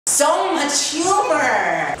So much humor.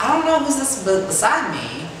 I don't know who's this beside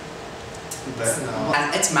me. You better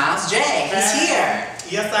know. It's Miles J. He's here.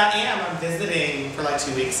 Yes, I am. I'm visiting for like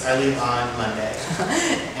 2 weeks. I leave on Monday.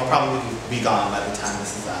 I'll probably be gone by the time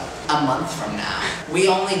this is out. A month from now. We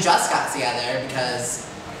only just got together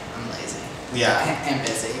because I'm lazy. Yeah. And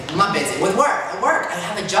busy. I'm not busy. With work. At work. I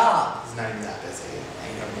have a job. It's not even that busy.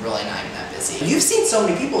 I'm really not even that busy. You've seen so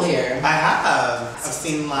many people here. I have. I've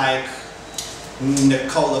seen like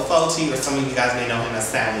Nicola Foti, or some of you guys may know him as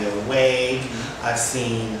Stanley Wade. I've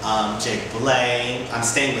seen Jake Blay. I'm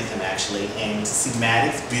staying with him actually. And to see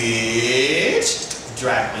Maddox, bitch,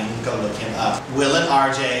 drag queen, go look him up. Will and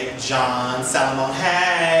RJ, John, Salomon,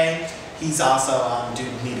 hey. He's also Dude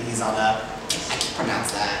Nita, he's on up. I can't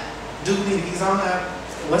pronounce that. Dude Nita, he's on up.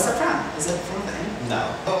 What's that from? Is it from the thing?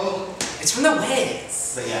 No. Oh. It's from the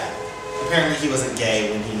Wiz. But yeah, apparently he wasn't gay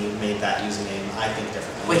when he made that username. I think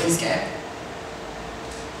differently. Wait, he's gay?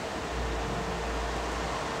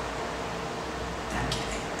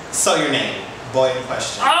 So your name, boy in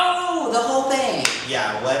question. Oh, the whole thing.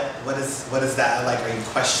 Yeah. What is that like? Are you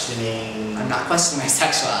questioning? I'm not questioning my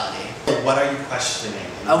sexuality. What are you questioning?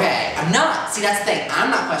 Okay, I'm not. See, that's the thing.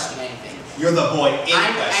 I'm not questioning anything. You're the boy in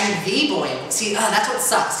question. I'm the boy. See, that's what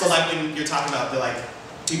sucks. So like when you're talking about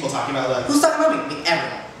people talking about like. Who's talking about me?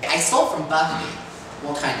 Everyone. I stole from Buffy.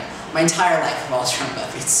 Well, kind of. My entire life revolves around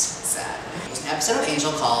Buffy. It's so sad. There's an episode of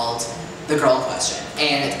Angel called The Girl in Question,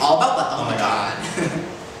 and it's all about Buffy. Oh my god.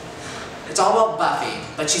 It's all about Buffy,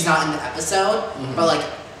 but she's not in the episode. But like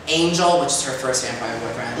Angel, which is her first vampire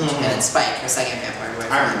boyfriend, and then Spike, her second vampire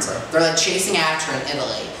boyfriend. I remember. They're like chasing after her in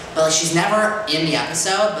Italy, but like she's never in the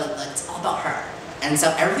episode. But like it's all about her, and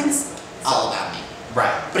so everything's all about me.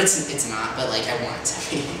 Right. But it's not. But like I want it to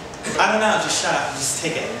be. I don't know. Just shut up. Just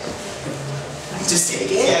take it. Just take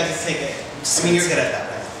it. Yeah, just take it. I mean, you're good at that,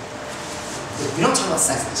 right? We don't talk about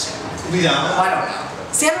sex in this channel. We don't. Oh, I don't know.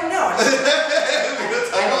 See, I don't know.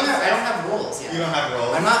 I don't have rules yet. You don't have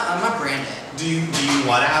rules. I'm not branded. Do you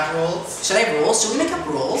want to have rules? Should I have rules? Should we make up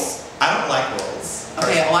rules? I don't like rules.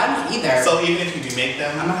 Okay, well I don't either. So even if you do make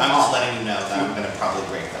them, I'm just letting you know that I'm gonna probably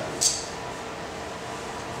break them.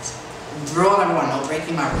 Rule number one: no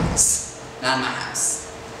breaking my rules. Not in my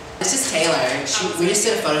house. This is Taylor. We just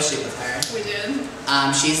did a photo shoot with her. We did.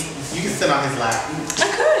 You can sit on his lap. I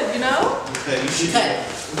could, you know? You could. You could.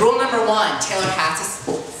 Rule number one: Taylor has to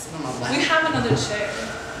sit on my lap. We have another chair.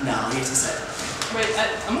 No, you have to sit. Wait,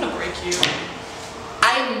 I'm gonna break you.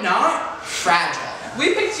 I'm not fragile.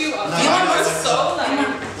 We picked you up. No, You're so light.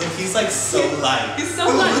 Look, he's like so light. He's so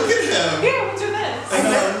light. Look at him. Here, we'll do this. I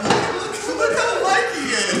know. Look how light he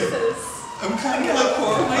is. I'm kind of like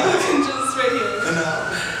poor. My can just right here. I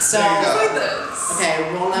know. So, like this.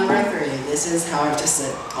 okay, rule number 3. This is how I have to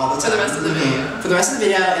sit all the time. For the rest of the video. For the rest of the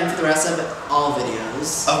video and for the rest of all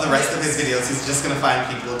videos. Of the rest of his videos, he's just gonna find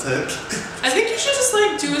people to. I think you should just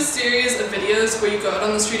like do a series of videos where you go out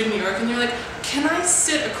on the street of New York and you're like, can I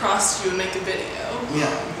sit across you and make a video? Yeah.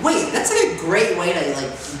 Wait, that's like a great way to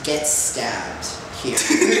like get stabbed here.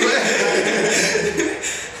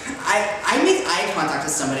 I make eye contact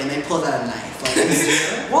with somebody and they pull out a knife.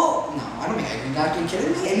 Like, well, no, I don't make eye contact. Are you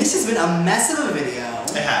kidding me? And this has been a mess of a video.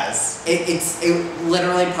 It has. It's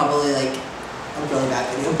literally probably like a really bad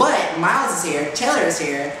video. But Miles is here, Taylor is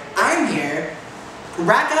here, I'm here.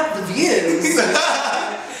 Rack up the views.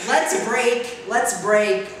 Let's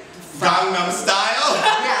break. Gangnam Style?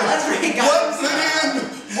 Yeah, let's break Gangnam 1 million,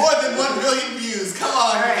 more than 1 million views. Come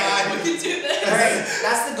on, All right. guys. We can do this. Alright,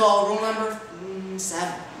 that's the goal. Rule number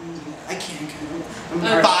 7. I can't count. 5.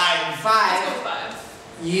 Let's go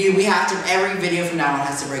 5. We have to, every video from now on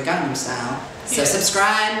has to break Gangnam Style. So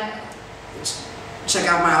subscribe, check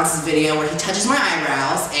out Miles' video where he touches my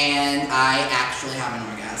eyebrows and I actually have an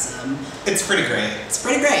orgasm. It's pretty great. It's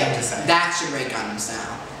pretty great. I'm just saying. That should break Gangnam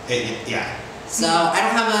Style. Yeah. So I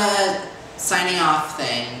don't have a signing off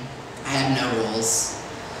thing. I have no rules.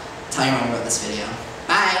 Tell your mom about this video.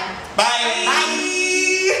 Bye.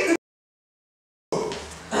 Bye.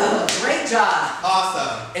 Great job.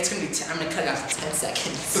 Awesome. It's gonna be. I'm gonna cut it off 10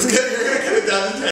 seconds. You're gonna cut it down to 10.